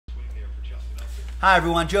Hi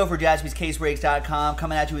everyone, Joe for JaspysCaseBreaks.com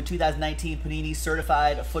coming at you with 2019 Panini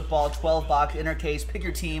Certified Football 12-box inner case. Pick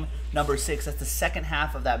your team number 6. That's the second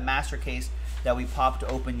half of that master case that we popped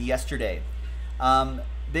open yesterday.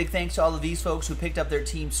 Big thanks to all of these folks who picked up their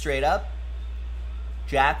team straight up.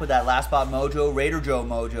 Jack with that last spot mojo, Raider Joe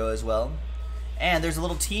mojo as well. And there's a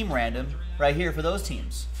little team random right here for those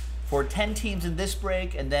teams. For 10 teams in this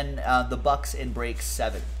break, and then the Bucks in break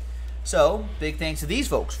 7. So, big thanks to these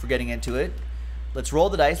folks for getting into it. Let's roll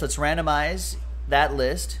the dice. Let's randomize that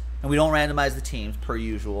list. And we don't randomize the teams, per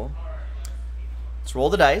usual. Let's roll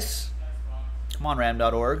the dice. Come on,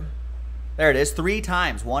 ram.org. There it is. 3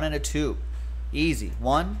 times. 1 and a 2. Easy.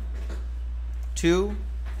 1, 2,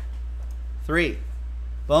 3.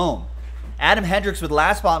 Boom. Adam Hendricks with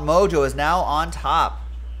last spot mojo is now on top.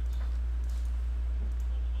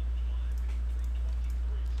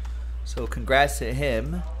 So congrats to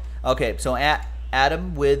him. Okay, so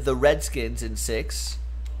Adam with the Redskins in 6.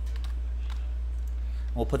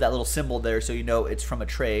 We'll put that little symbol there so you know it's from a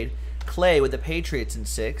trade. Clay with the Patriots in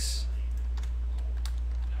 6.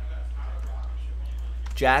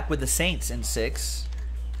 Jack with the Saints in 6.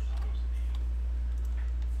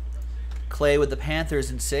 Clay with the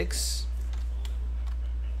Panthers in 6.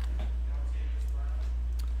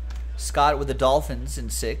 Scott with the Dolphins in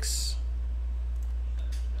 6.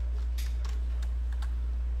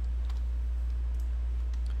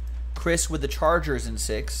 Chris with the Chargers in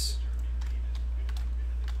 6.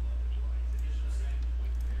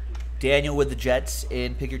 Daniel with the Jets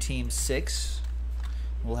in Pick Your Team 6.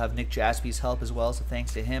 We'll have Nick Jaspy's help as well, so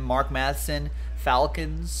thanks to him. Mark Matheson,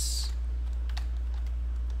 Falcons.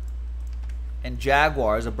 And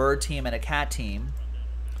Jaguars, a bird team and a cat team.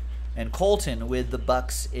 And Colton with the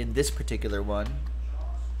Bucks in this particular one.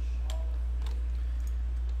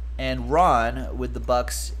 And Ron with the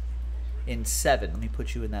Bucks in 7. Let me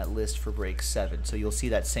put you in that list for break 7. So you'll see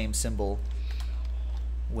that same symbol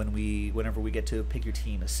whenever we get to pick your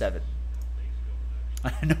team a 7.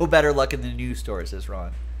 No better luck in the news store, says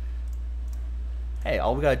Ron. Hey,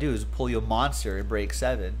 all we gotta do is pull you a monster in break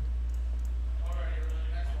 7. And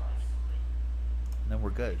then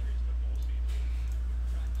we're good.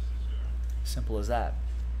 Simple as that.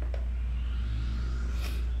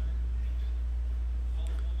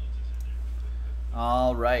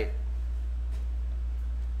 All right.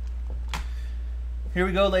 Here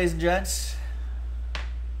we go, ladies and gents.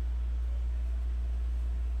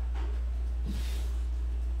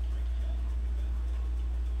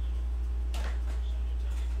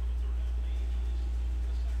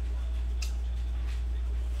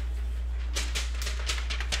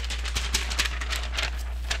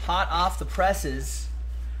 Hot off the presses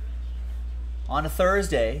on a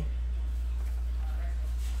Thursday.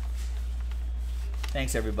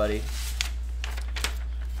 Thanks, everybody.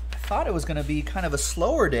 Thought it was going to be kind of a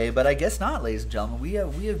slower day, but I guess not, ladies and gentlemen. We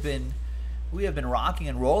have been rocking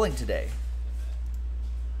and rolling today,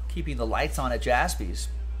 keeping the lights on at Jaspy's.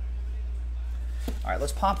 All right,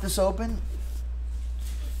 let's pop this open.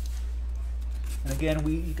 And again,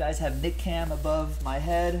 you guys have Nick Cam above my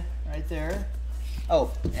head right there.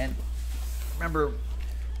 Oh, and remember,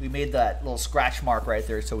 we made that little scratch mark right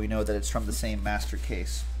there so we know that it's from the same master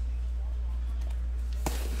case.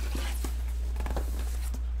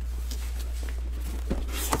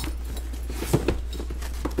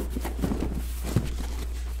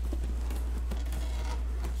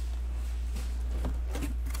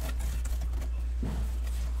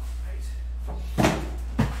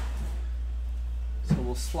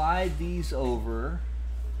 We'll slide these over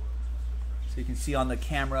so you can see on the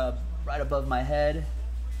camera right above my head.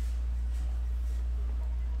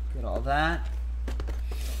 Get all that.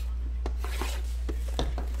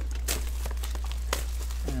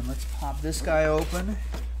 And let's pop this guy open.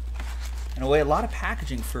 In a way, a lot of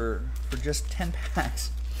packaging for just 10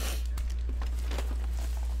 packs.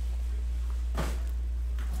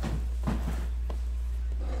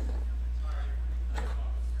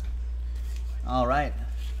 All right,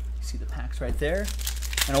 you see the packs right there.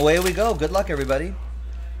 And away we go. Good luck, everybody.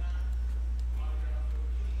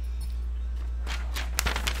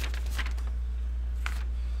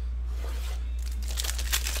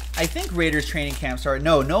 I think Raiders training camp started.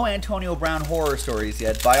 No Antonio Brown horror stories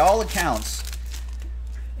yet. By all accounts,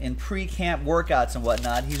 in pre-camp workouts and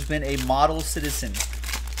whatnot, he's been a model citizen.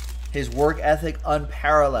 His work ethic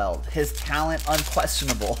unparalleled. His talent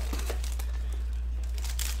unquestionable.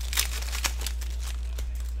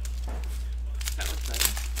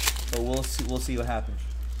 So we'll see what happens.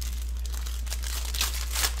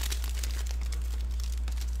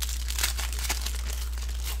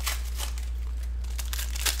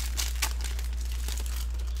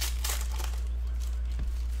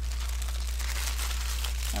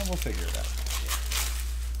 And we'll figure it out.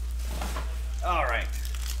 All right.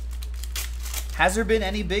 Has there been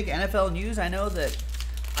any big NFL news? I know that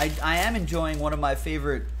I am enjoying one of my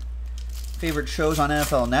favorite shows on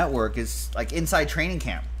NFL Network is like Inside Training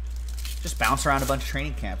Camp. Just bounce around a bunch of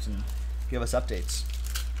training camps and give us updates.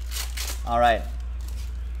 All right.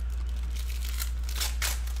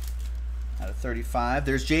 Out of 35,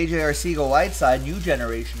 there's J.J. Arcega-Whiteside, new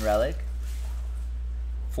generation relic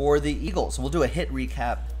for the Eagles. We'll do a hit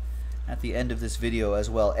recap at the end of this video as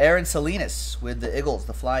well. Aaron Salinas with the Eagles,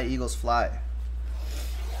 the Fly Eagles Fly.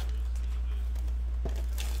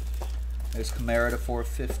 There's Kamara to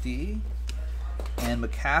 450 and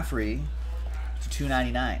McCaffrey to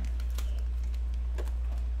 299.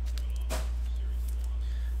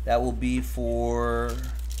 That will be for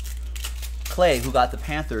Clay, who got the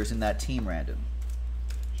Panthers in that team random.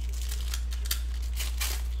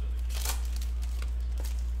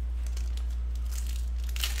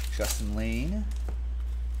 Justin Lane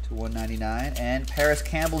to 199. And Paris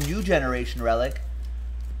Campbell, new generation relic.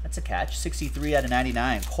 That's a catch. 63 out of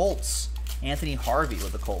 99. Colts. Anthony Harvey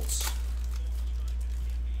with the Colts.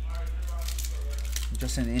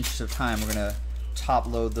 Just in the interest of time, we're going to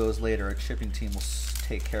top load those later. Our shipping team will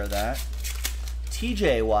take care of that.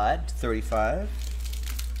 TJ Watt, 35.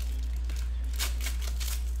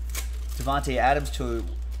 Devontae Adams to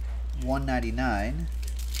 199.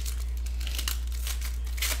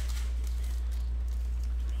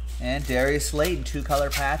 And Darius Slayton, 2-color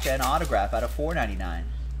patch and autograph out of 499.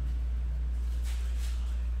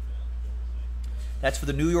 That's for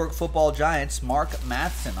the New York Football Giants, Mark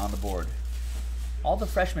Matheson on the board. All the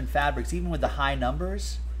freshman fabrics, even with the high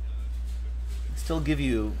numbers, still give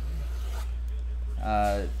you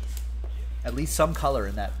at least some color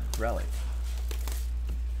in that relic.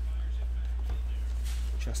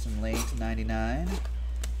 Justin Lane to 99.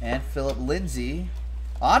 And Philip Lindsay,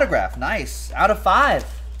 autograph, nice, out of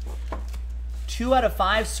 5. 2 out of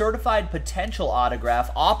 5 certified potential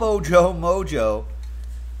autograph. Oppo Joe Mojo.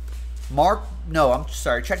 I'm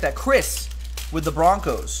sorry, check that. Chris with the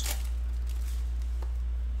Broncos.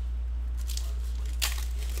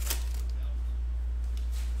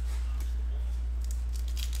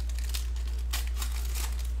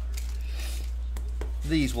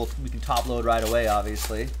 These we can top load right away,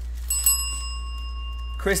 obviously.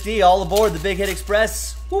 Chris D, all aboard the Big Hit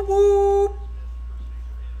Express. Whoop whoop.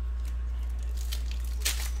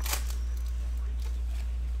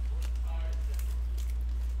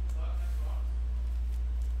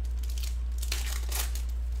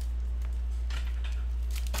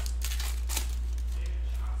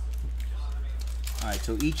 All right,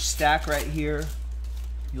 so each stack right here,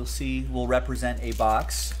 you'll see, will represent a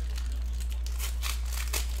box.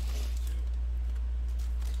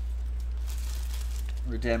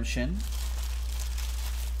 Redemption.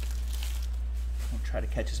 We'll try to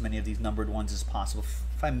catch as many of these numbered ones as possible.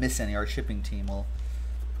 If I miss any, our shipping team will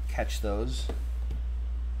catch those.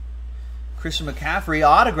 Christian McCaffrey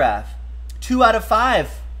autograph. 2 out of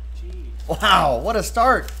 5. Jeez. Wow, what a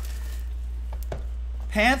start.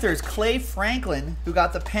 Panthers, Clay Franklin, who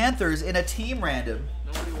got the Panthers in a team random.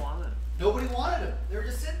 Nobody wanted him. Nobody wanted him. They were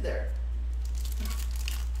just sitting there.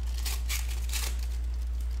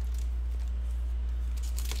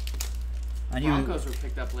 Broncos were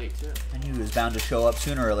picked up late, too. I knew he was bound to show up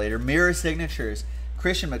sooner or later. Mirror signatures.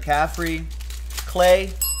 Christian McCaffrey,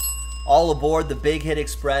 Clay, all aboard the Big Hit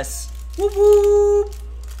Express. Whoop whoop.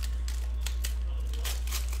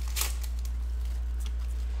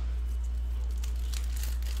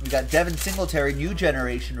 We got Devin Singletary, new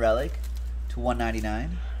generation relic to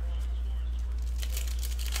 199.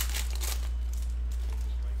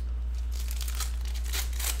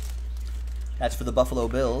 That's for the Buffalo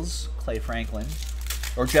Bills, Clay Franklin.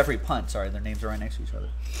 Or Jeffrey Punt, sorry, their names are right next to each other.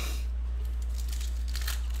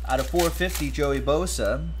 Out of 450, Joey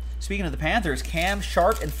Bosa. Speaking of the Panthers, Cam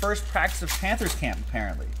Sharp in first practice of Panthers camp,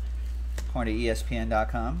 apparently, according to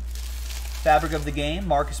ESPN.com. Fabric of the game,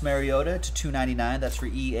 Marcus Mariota to 299. That's for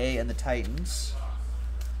EA and the Titans.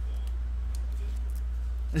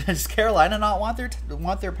 Does Carolina not want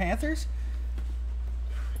their Panthers?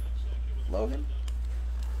 Logan?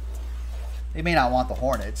 They may not want the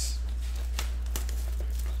Hornets.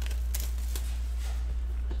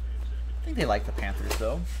 I think they like the Panthers,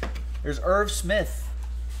 though. There's Irv Smith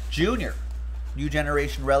Jr., new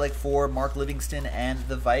generation relic for Mark Livingston and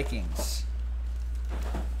the Vikings.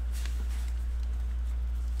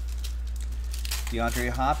 DeAndre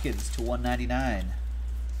Hopkins to 199.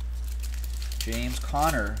 James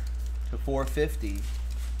Conner to 450.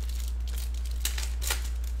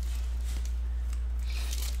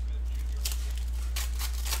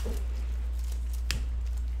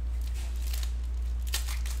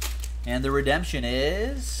 And the redemption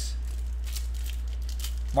is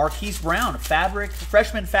Marquise Brown,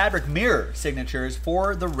 freshman fabric mirror signatures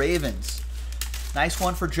for the Ravens. Nice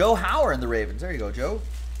one for Joe Hauer and the Ravens. There you go, Joe.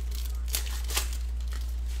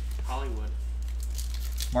 Hollywood.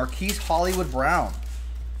 Marquise Hollywood Brown.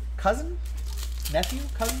 Cousin? Nephew?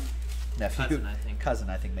 Cousin? Nephew. Cousin, I think. Cousin,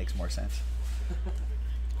 I think, makes more sense.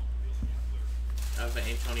 Of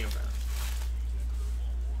Antonio Brown.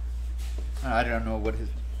 I don't know what his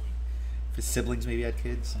siblings maybe had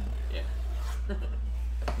kids. Yeah.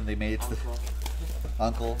 And they made it to the Uncle.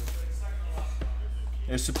 uncle.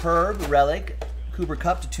 There's superb relic Cooper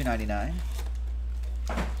Kupp to 299.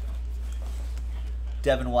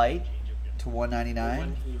 Devin White to 199.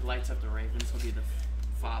 When he lights up the Ravens, he'll be the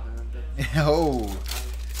father of the. Oh.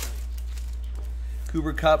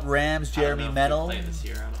 Cooper Kupp, Rams, Jeremy Metal Play this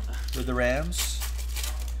year. I don't know. for the Rams.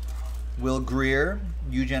 Will Greer,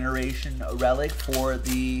 New Generation relic for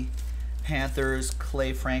the Panthers.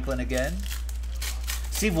 Clay Franklin again.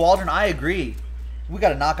 Steve Waldron, I agree. We got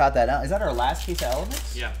to knock out that. Is that our last case of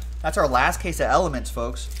Elements? Yeah. That's our last case of Elements,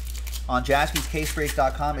 folks. On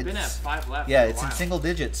JaspysCaseBreaks.com. We've been at 5 left. Yeah, for a it's in while. single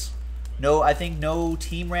digits. No, I think no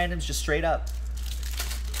team randoms, just straight up.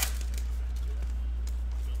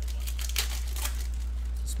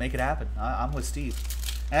 Let's make it happen. I'm with Steve.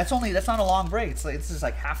 And that's not a long break. It's just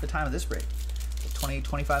like half the time of this break. 20,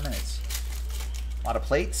 25 minutes. A lot of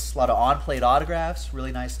plates, a lot of on-plate autographs,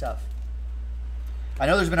 really nice stuff. I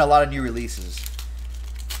know there's been a lot of new releases.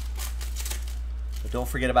 But don't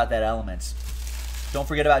forget about that Elements. Don't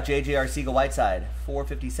forget about J.J. Arcega-Whiteside.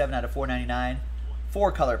 457 out of 499.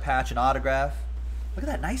 4-color patch and autograph. Look at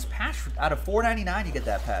that nice patch. Out of 499 you get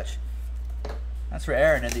that patch. That's for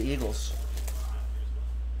Aaron and the Eagles.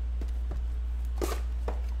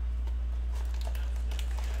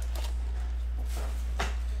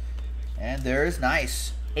 And there's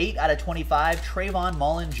nice. 8 out of 25. Trayvon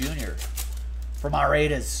Mullen Jr. for my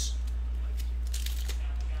Raiders.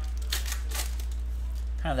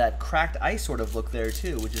 Kind of that cracked ice sort of look there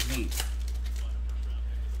too, which is neat.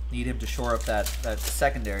 Need him to shore up that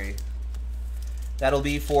secondary. That'll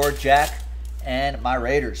be for Jack and my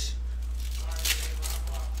Raiders.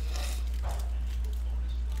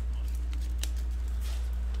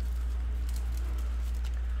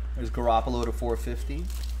 There's Garoppolo to 450.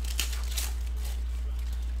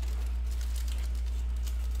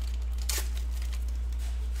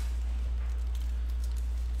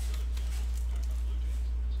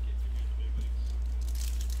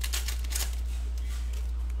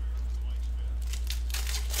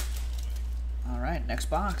 Next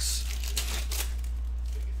box.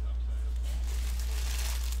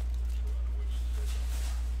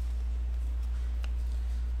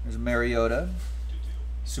 There's Mariota.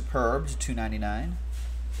 Superb to 299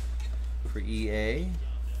 for EA.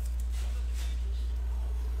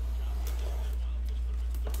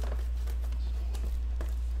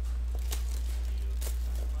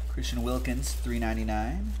 Christian Wilkins,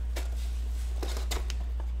 399.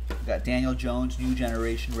 We've got Daniel Jones, New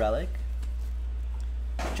Generation relic.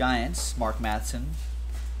 Giants, Mark Matheson.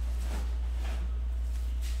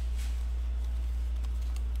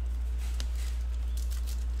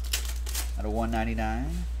 Out of 199.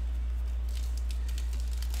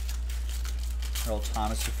 Earl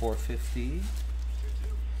Thomas to 450.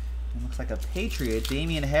 It looks like a Patriot.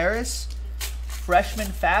 Damian Harris, freshman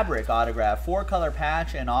fabric autograph. 4-color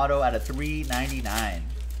patch and auto out of 399.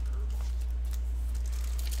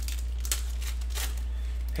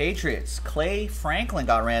 Patriots. Clay Franklin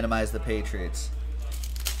got randomized to the Patriots.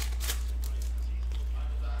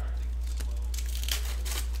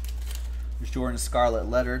 There's Jordan Scarlett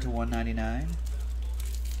Letter to 199.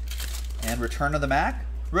 And Return of the Mac.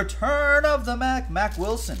 Return of the Mac. Mac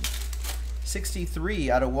Wilson. 63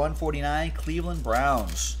 out of 149. Cleveland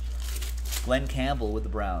Browns. Glenn Campbell with the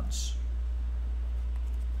Browns.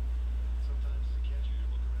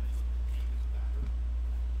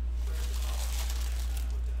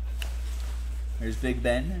 There's Big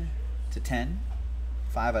Ben to 10.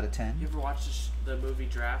 5 out of 10. You ever watched the movie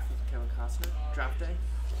Draft with Kevin Costner? Draft Day?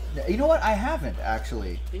 You know what? I haven't,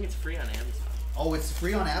 actually. I think it's free on Amazon. Oh, it's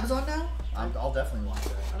free on Amazon now? I'll definitely watch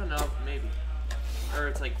that. I don't know, maybe. Or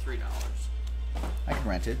it's like $3. I can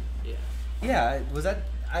rent it. Yeah. Yeah, was that...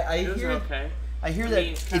 I It was hear okay. I hear I that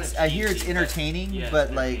mean, it's kinda I hear it's cheesy, entertaining, yeah, but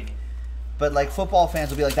it's like entertaining. but like football fans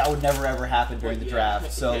will be like, that would never ever happen during the Yeah.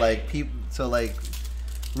 draft. So Yeah. like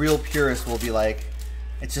real purists will be like,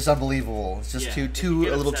 it's just unbelievable. It's just Yeah. If you too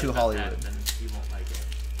get a little upset too about Hollywood. that, then you won't like it.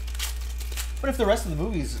 But if the rest of the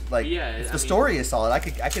movie's like, Yeah, if I the mean- story is solid, I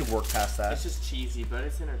could work past that. It's just cheesy, but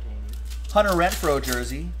it's entertaining. Hunter Renfrow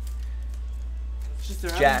jersey. It's just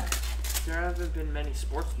they're Jack. There haven't been many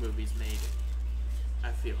sports movies made,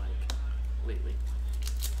 I feel like, lately.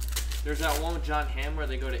 There's that one with John Hamm where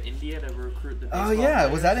they go to India to recruit the baseball Oh, yeah.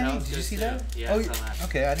 players. Was that any? Did you see too. that? Yeah, oh, I saw that.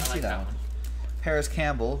 Okay, I didn't see like that one. Paris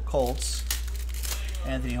Campbell, Colts.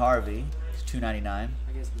 Anthony Harvey, $2.99. I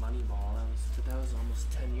guess Moneyball, that was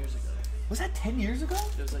almost 10 years ago. Was that 10 years ago?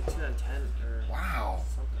 It was like 2010 or Wow.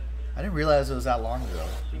 something. I didn't realize it was that long ago.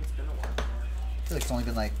 I think it's been a while. I feel like it's only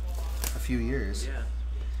been like a few years. Yeah.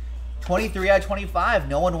 23 out of 25.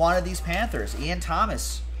 No one wanted these Panthers. Ian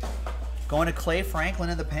Thomas going to Clay Franklin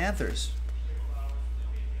and the Panthers.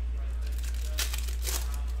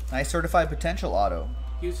 Nice certified potential auto.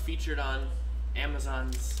 He was featured on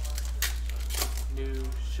Amazon's new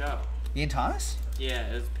show. Ian Thomas? Yeah,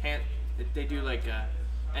 it was they do like a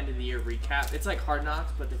end of the year recap. It's like Hard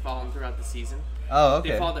Knocks, but they follow him throughout the season. Oh,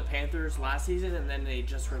 okay. They followed the Panthers last season, and then they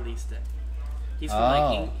just released it. He's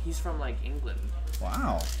from he's from like England.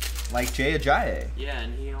 Wow. Like Jay Ajayi. Yeah,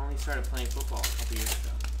 and he only started playing football a couple years ago.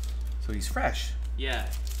 So he's fresh. Yeah.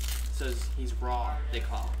 So he's raw, they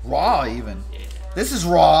call him. Raw even. Yeah. This is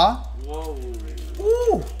raw. Whoa.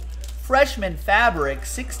 Ooh. Freshman fabric,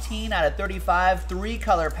 16 out of 35,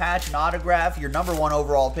 3-color patch and autograph. Your number 1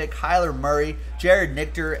 overall pick, Kyler Murray, Jared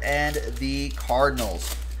Nichter, and the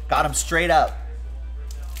Cardinals. Got him straight up.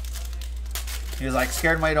 He was like,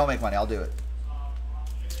 scared money don't make money. I'll do it.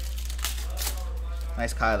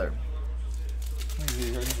 Nice Kyler. Are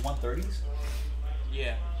these 130s?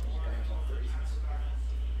 Yeah.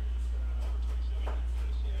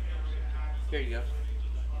 Here you go.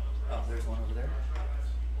 Oh, there's one over there.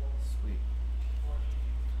 Sweet.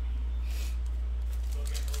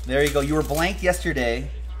 There you go. You were blank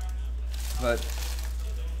yesterday, but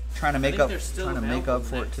trying to make up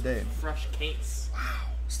for it today. Fresh case. Wow.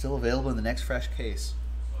 Still available in the next fresh case.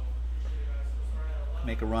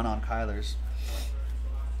 Make a run on Kyler's.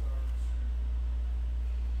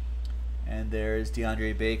 And there's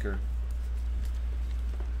DeAndre Baker.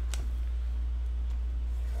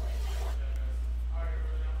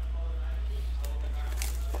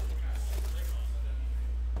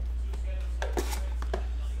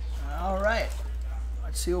 All right.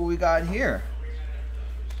 Let's see what we got here.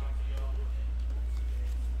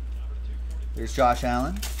 There's Josh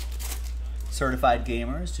Allen. Certified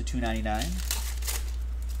Gamers to $2.99.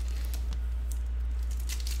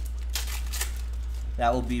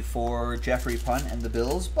 That will be for Jeffrey Punt and the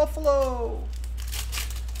Bills. Buffalo.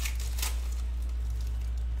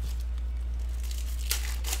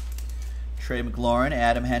 Trey McLaurin,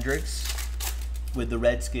 Adam Hendricks with the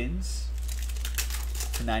Redskins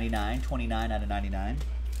to 99, 29 out of 99.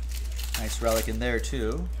 Nice relic in there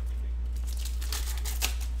too.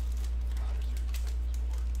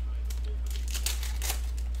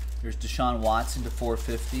 There's Deshaun Watson to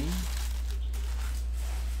 450.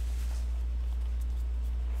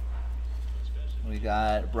 We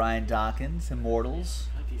got Brian Dawkins, Immortals.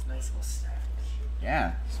 I like these nice little stacks.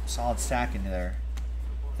 Yeah, some solid stack in there.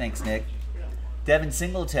 Thanks, Nick. Devin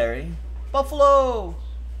Singletary, Buffalo,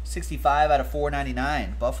 65 out of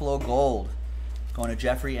 499. Buffalo Gold, going to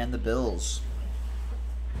Jeffrey and the Bills.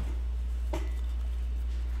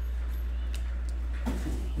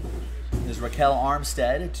 There's Raquel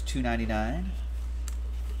Armstead to $2.99.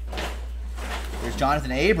 There's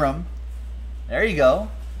Jonathan Abram. There you go.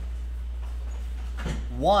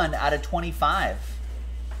 1 out of 25.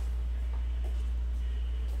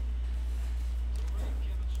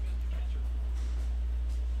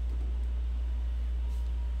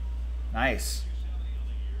 Nice.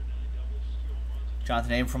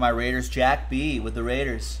 Jonathan Abram from my Raiders. Jack B with the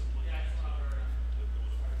Raiders.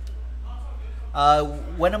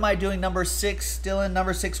 When am I doing number 6? Still in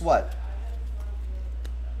number 6 what?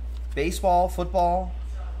 Baseball, football,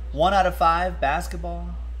 1 out of 5,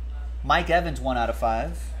 basketball. Mike Evans, 1 out of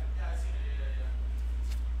 5.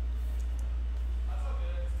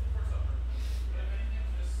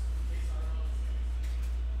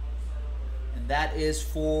 And that is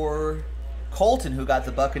for Colton, who got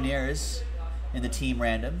the Buccaneers in the team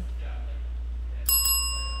random.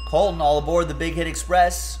 Colton, all aboard the Big Hit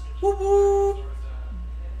Express. Woo woo!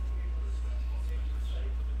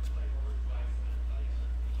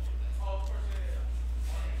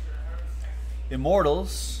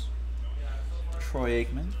 Immortals. Troy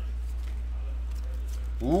Aikman.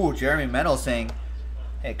 Ooh, Jeremy Mennel saying,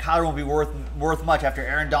 hey, Kyler won't be worth much after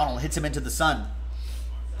Aaron Donald hits him into the sun.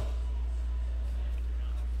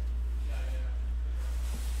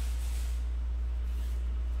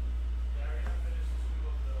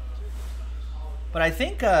 But I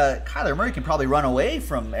think Kyler Murray can probably run away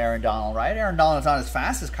from Aaron Donald, right? Aaron Donald's not as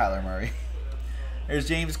fast as Kyler Murray. There's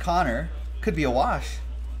James Conner. Could be a wash.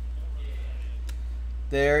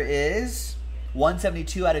 There is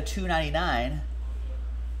 172 out of 299.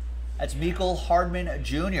 That's Mecole Hardman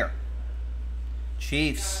Jr.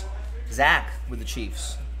 Chiefs. Zach with the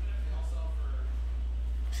Chiefs.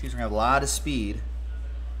 Chiefs are going to have a lot of speed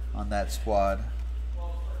on that squad.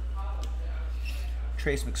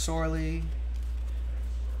 Trace McSorley.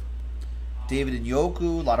 David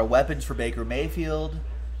Njoku. A lot of weapons for Baker Mayfield.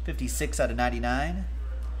 56 out of 99.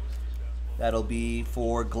 That'll be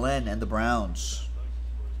for Glenn and the Browns.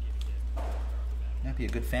 That'd be a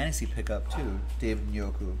good fantasy pickup too, David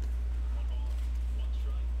Njoku.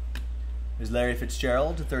 There's Larry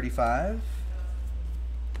Fitzgerald to 35.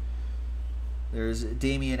 There's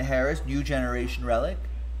Damian Harris, New Generation Relic.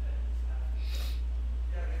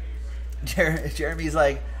 Jeremy's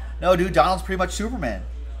like, no, dude, Donald's pretty much Superman.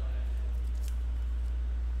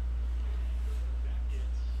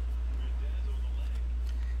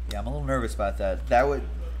 Yeah, I'm a little nervous about that.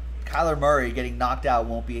 Kyler Murray getting knocked out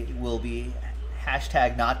will be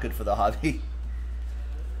hashtag not good for the hobby.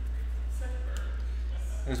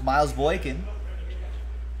 There's Miles Boykin.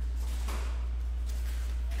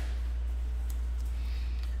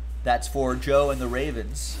 That's for Joe and the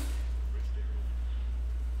Ravens.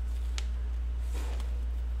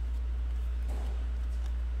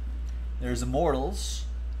 There's Immortals,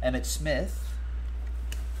 Emmitt Smith.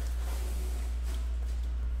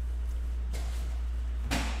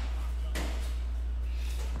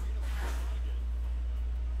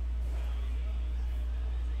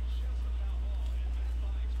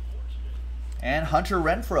 And Hunter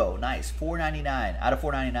Renfrow, nice, $4.99 out of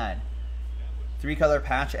 $4.99. 3-color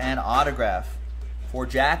patch and autograph for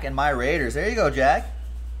Jack and my Raiders. There you go, Jack.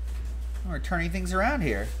 We're turning things around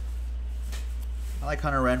here. I like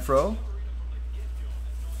Hunter Renfrow.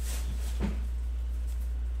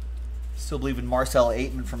 Still believe in Marcel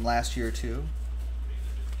Aitman from last year, too.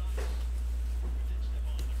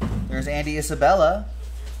 There's Andy Isabella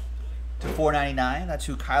to $4.99. That's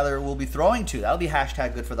who Kyler will be throwing to. That'll be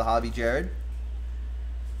hashtag good for the hobby, Jared.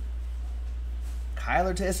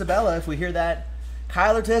 Kyler to Isabella. If we hear that,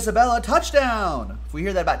 Kyler to Isabella, touchdown. If we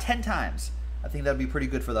hear that about 10 times, I think that would be pretty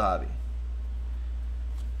good for the hobby.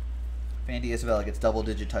 If Andy Isabella gets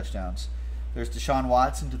double-digit touchdowns. There's Deshaun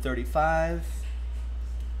Watson to 35.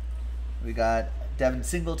 We got Devin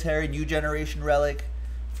Singletary, New Generation Relic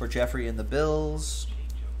for Jeffrey and the Bills.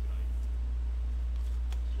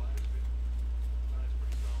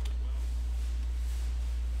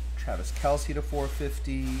 Travis Kelce to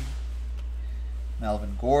 $4.50.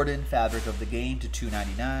 Melvin Gordon, Fabric of the Game to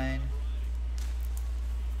 $2.99.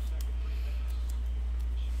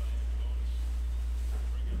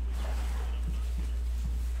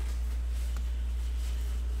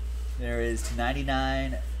 There is to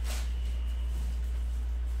 $99.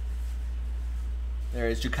 There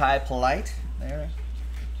is Ja'Kai Polite there.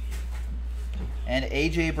 And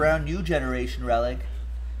A.J. Brown, New Generation Relic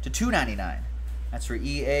to $2.99. That's for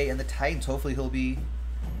EA and the Titans. Hopefully he'll be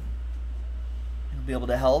able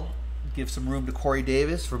to help give some room to Corey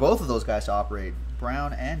Davis for both of those guys to operate.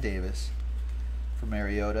 Brown and Davis for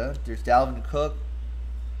Mariota. There's Dalvin Cook.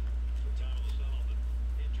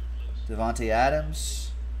 Devontae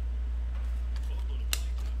Adams.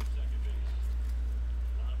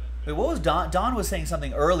 Wait, what was Don was saying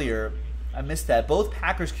something earlier. I missed that. Both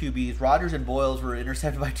Packers QBs, Rodgers and Boyles, were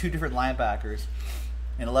intercepted by two different linebackers.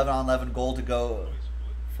 An 11-on-11 goal to go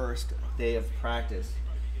first day of practice.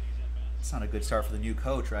 It's not a good start for the new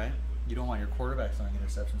coach, right? You don't want your quarterback throwing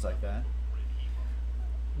interceptions like that.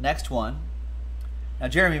 Next one. Now,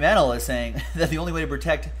 Jeremy Mennel is saying that the only way to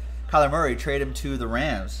protect Kyler Murray, trade him to the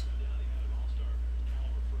Rams.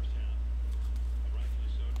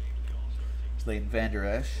 It's Leighton Vander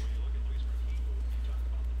Esch.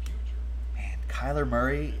 Man, Kyler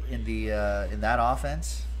Murray in that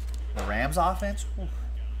offense, the Rams offense. Oof.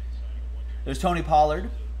 There's Tony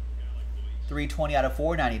Pollard. 320 out of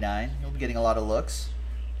 499. He'll be getting a lot of looks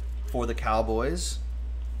for the Cowboys.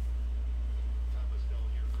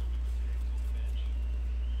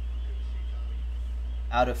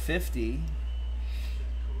 Out of 50,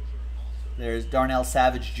 there's Darnell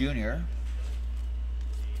Savage Jr.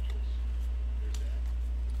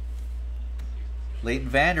 Leighton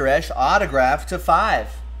Vander Esch, autograph to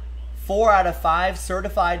 5. 4 out of 5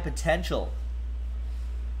 certified potential.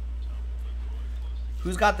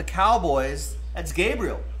 Who's got the Cowboys? That's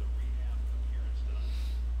Gabriel.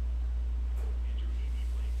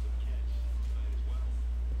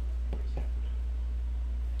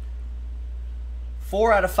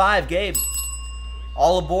 Four out of 5, Gabe.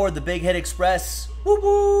 All aboard the Big Hit Express. Whoop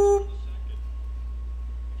whoop.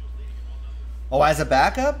 Oh, as a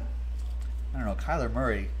backup? I don't know. Kyler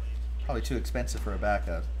Murray Probably too expensive for a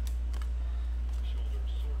backup.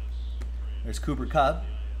 There's Cooper Kupp.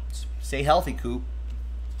 Stay healthy, Coop.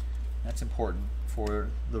 That's important for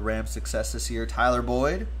the Rams' success this year. Tyler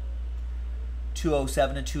Boyd.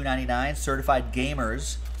 207 to 299. Certified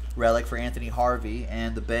Gamers relic for Anthony Harvey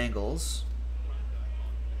and the Bengals.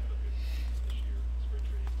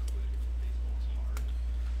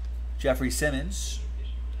 Jeffrey Simmons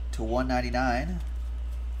to 199.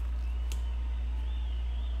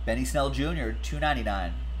 Benny Snell Jr.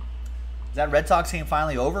 299. Is that Red Sox game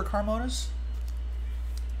finally over, Carmonas?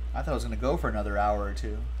 I thought it was going to go for another hour or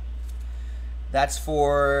two. That's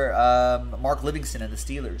for Mark Livingston and the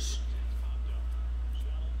Steelers.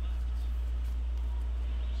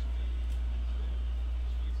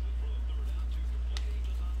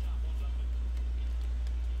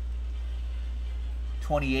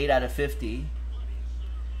 $28 out of 50.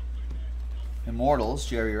 Immortals,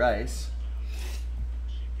 Jerry Rice.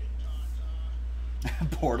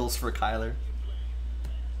 Portals for Kyler.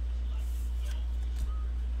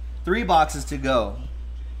 3 boxes to go.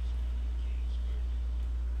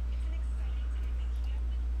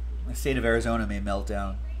 The state of Arizona may melt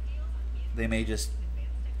down. They may just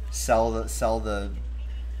sell the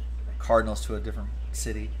Cardinals to a different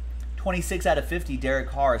city. 26 out of 50. Derek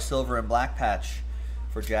Carr, silver and black patch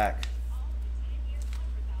for Jack.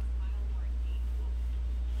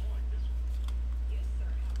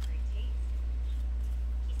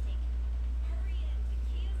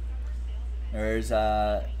 There's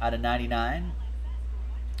out of 99.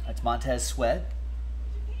 That's Montez Sweat.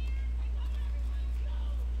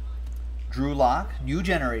 Drew Lock, new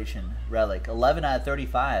generation relic, 11 out of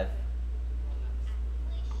 35.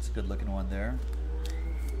 It's a good looking one there.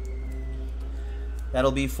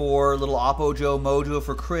 That'll be for little Oppo Joe Mojo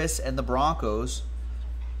for Chris and the Broncos.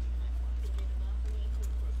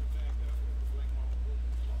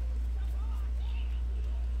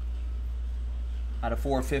 Out of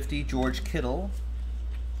 450, George Kittle.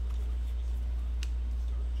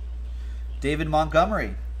 David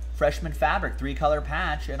Montgomery, freshman fabric, 3-color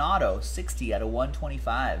patch and auto, 60 out of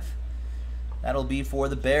 125. That'll be for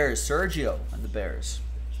the Bears, Sergio and the Bears.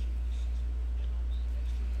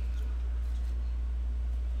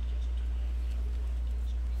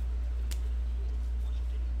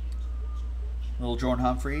 Little Jordan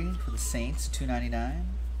Humphrey for the Saints, $2.99.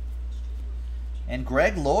 And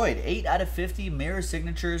Greg Lloyd, 8 out of 50 mirror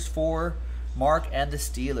signatures for Mark and the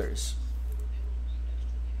Steelers.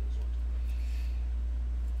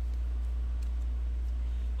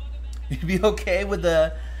 You'd be okay with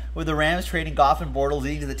the Rams trading Goff and Bortles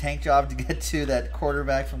leading to the tank job to get to that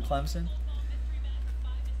quarterback from Clemson?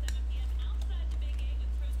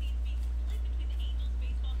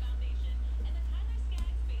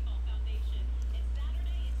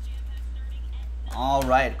 All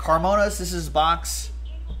right, Carmonas, this is box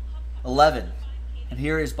 11. And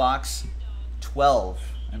here is box 12.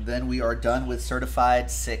 And then we are done with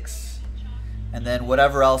certified 6. And then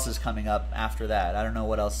whatever else is coming up after that. I don't know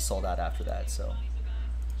what else is sold out after that. So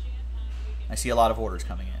I see a lot of orders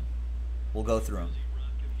coming in. We'll go through them.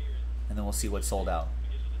 And then we'll see what's sold out.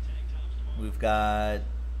 We've got...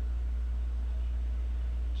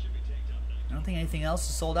 I don't think anything else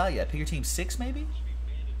is sold out yet. Pick your team 6 maybe?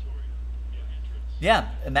 Yeah,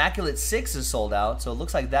 Immaculate 6 is sold out, so it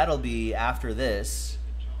looks like that'll be after this.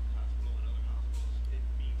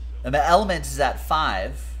 Elements is at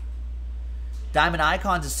 5. Diamond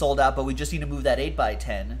Icons is sold out, but we just need to move that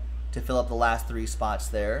 8x10 to fill up the last 3 spots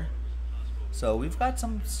there. So we've got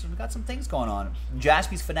some things going on.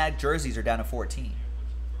 Jaspy's Fanatic jerseys are down to 14.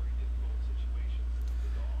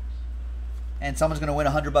 And someone's going to win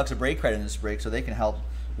 $100 of break credit in this break, so they can help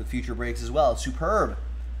with future breaks as well. Superb.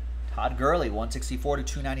 Todd Gurley, 164 to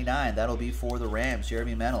 299. That'll be for the Rams.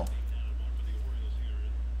 Jeremy Mennel.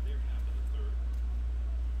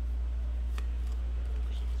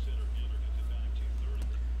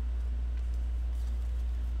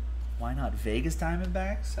 Why not Vegas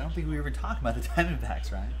Diamondbacks? I don't think we were even talking about the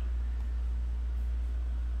Diamondbacks, right?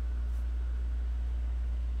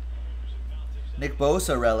 Nick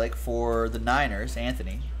Bosa relic for the Niners,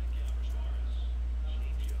 Anthony.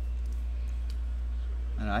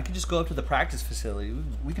 I can just go up to the practice facility.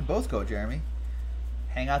 We can both go, Jeremy.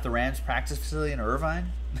 Hang out at the Rams practice facility in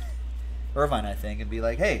Irvine. Irvine, I think, and be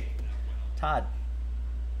like, hey, Todd.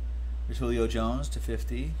 There's Julio Jones to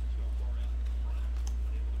 50.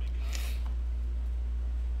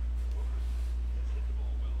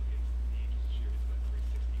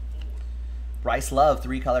 Bryce Love,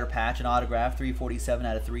 3-color patch and autograph, 347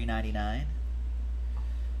 out of 399.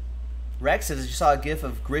 Rex says, you saw a gif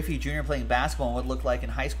of Griffey Jr. playing basketball and what it looked like in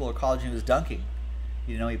high school or college when he was dunking.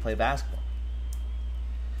 You didn't know he played basketball.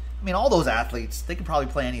 I mean, all those athletes, they can probably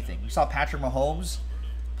play anything. You saw Patrick Mahomes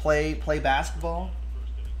play basketball.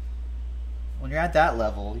 When you're at that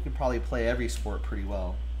level, you can probably play every sport pretty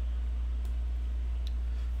well.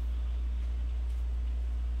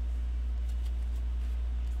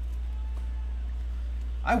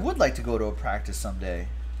 I would like to go to a practice someday.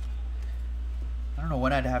 I don't know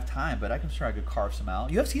when I'd have time, but I'm sure I could carve some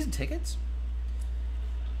out. You have season tickets?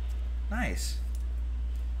 Nice.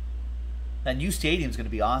 That new stadium's going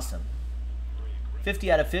to be awesome.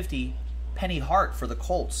 50 out of 50, Penny Hart for the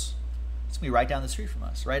Colts. It's going to be right down the street from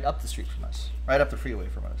us, right up the street from us, right up the freeway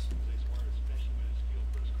from us.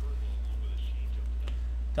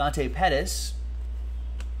 Dante Pettis.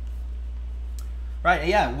 Right,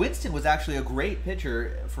 yeah, Winston was actually a great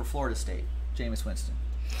pitcher for Florida State, Jameis Winston.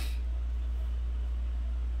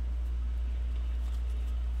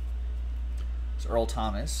 It's Earl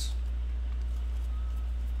Thomas.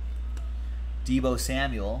 Debo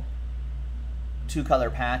Samuel.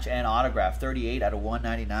 2-color patch and autograph, 38 out of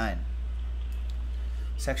 199.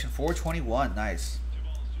 Section 421, nice.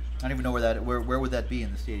 I don't even know where would that be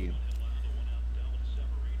in the stadium.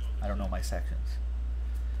 I don't know my sections.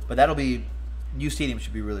 But that'll be, new stadium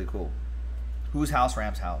should be really cool. Whose house?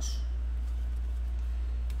 Rams' house.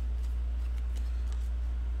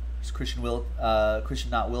 It's Christian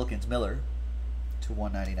not Wilkins, Miller to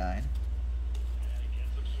 199.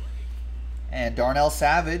 And Darnell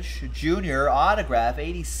Savage Jr. autograph,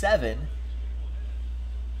 87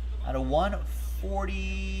 out of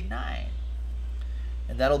 149.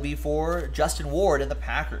 And that'll be for Justin Ward and the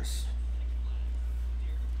Packers.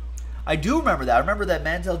 I do remember that. I remember that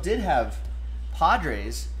Manziel did have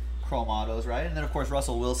Padres chrome autos, right? And then, of course,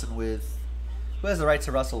 Russell Wilson with... Who has the rights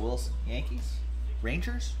to Russell Wilson? Yankees?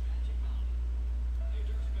 Rangers?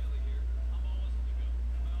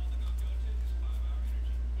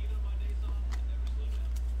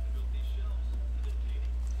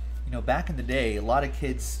 You know, back in the day, a lot of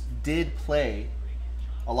kids did play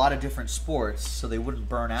a lot of different sports so they wouldn't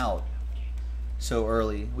burn out so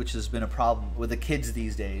early, which has been a problem with the kids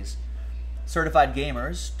these days. Certified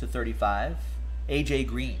Gamers to 35, AJ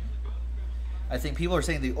Green. I think people are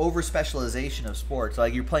saying the over-specialization of sports,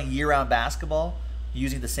 like you're playing year-round basketball,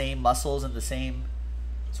 using the same muscles and the same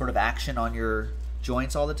sort of action on your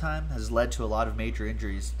joints all the time, has led to a lot of major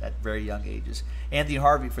injuries at very young ages. Anthony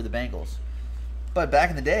Harvey for the Bengals. But back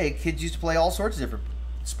in the day, kids used to play all sorts of different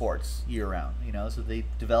sports year-round, you know, so they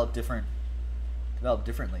developed differently.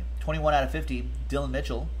 21 out of 50, Dylan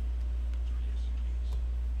Mitchell.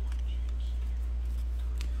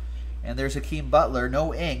 And there's Hakeem Butler,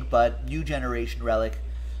 no ink, but new generation relic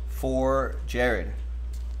for Jared.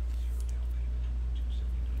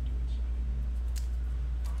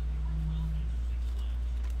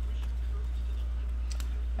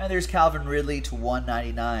 And there's Calvin Ridley to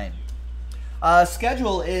 199.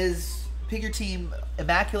 Schedule is Pick Your Team,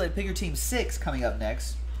 Immaculate Pick Your Team 6 coming up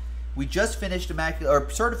next. We just finished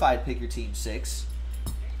Certified Pick Your Team 6.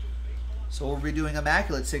 So we'll be doing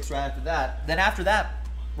Immaculate 6 right after that. Then after that,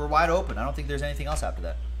 we're wide open. I don't think there's anything else after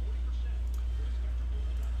that.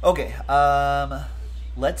 Okay,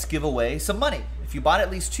 let's give away some money. If you bought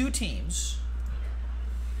at least 2 teams,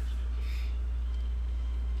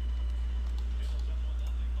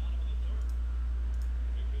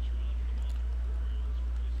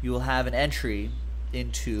 you will have an entry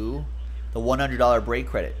into the $100 break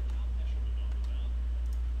credit.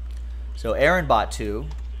 So Aaron bought 2,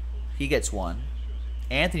 he gets 1.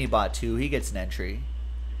 Anthony bought 2, he gets an entry.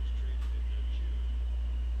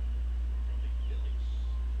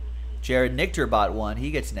 Jared Nichter bought 1, he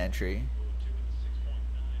gets an entry.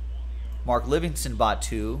 Mark Livingston bought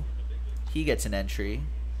 2, he gets an entry.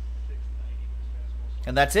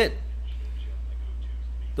 And that's it.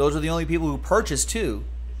 Those are the only people who purchased 2.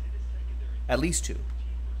 At least 2.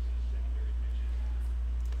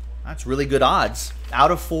 That's really good odds.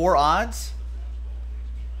 Out of 4 odds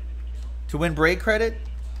to win break credit.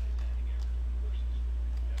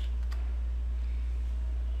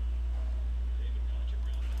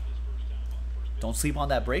 Don't sleep on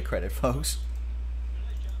that break credit, folks.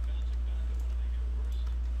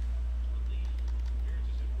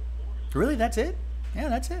 Really, that's it? Yeah,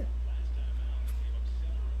 that's it.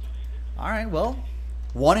 All right, well,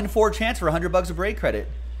 1 in 4 chance for $100 of break credit.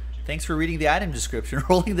 Thanks for reading the item description.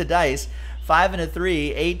 Rolling the dice. 5 and a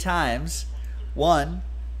 3, 8 times. 1,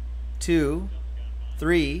 2,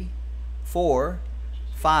 3, 4,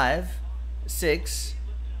 5, 6,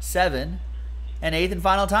 7, and 8th and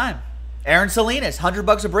final time. Aaron Salinas,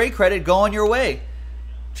 $100 of break credit going your way.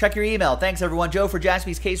 Check your email. Thanks, everyone. Joe for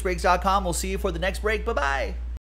JaspysCaseBreaks.com. We'll see you for the next break. Bye-bye.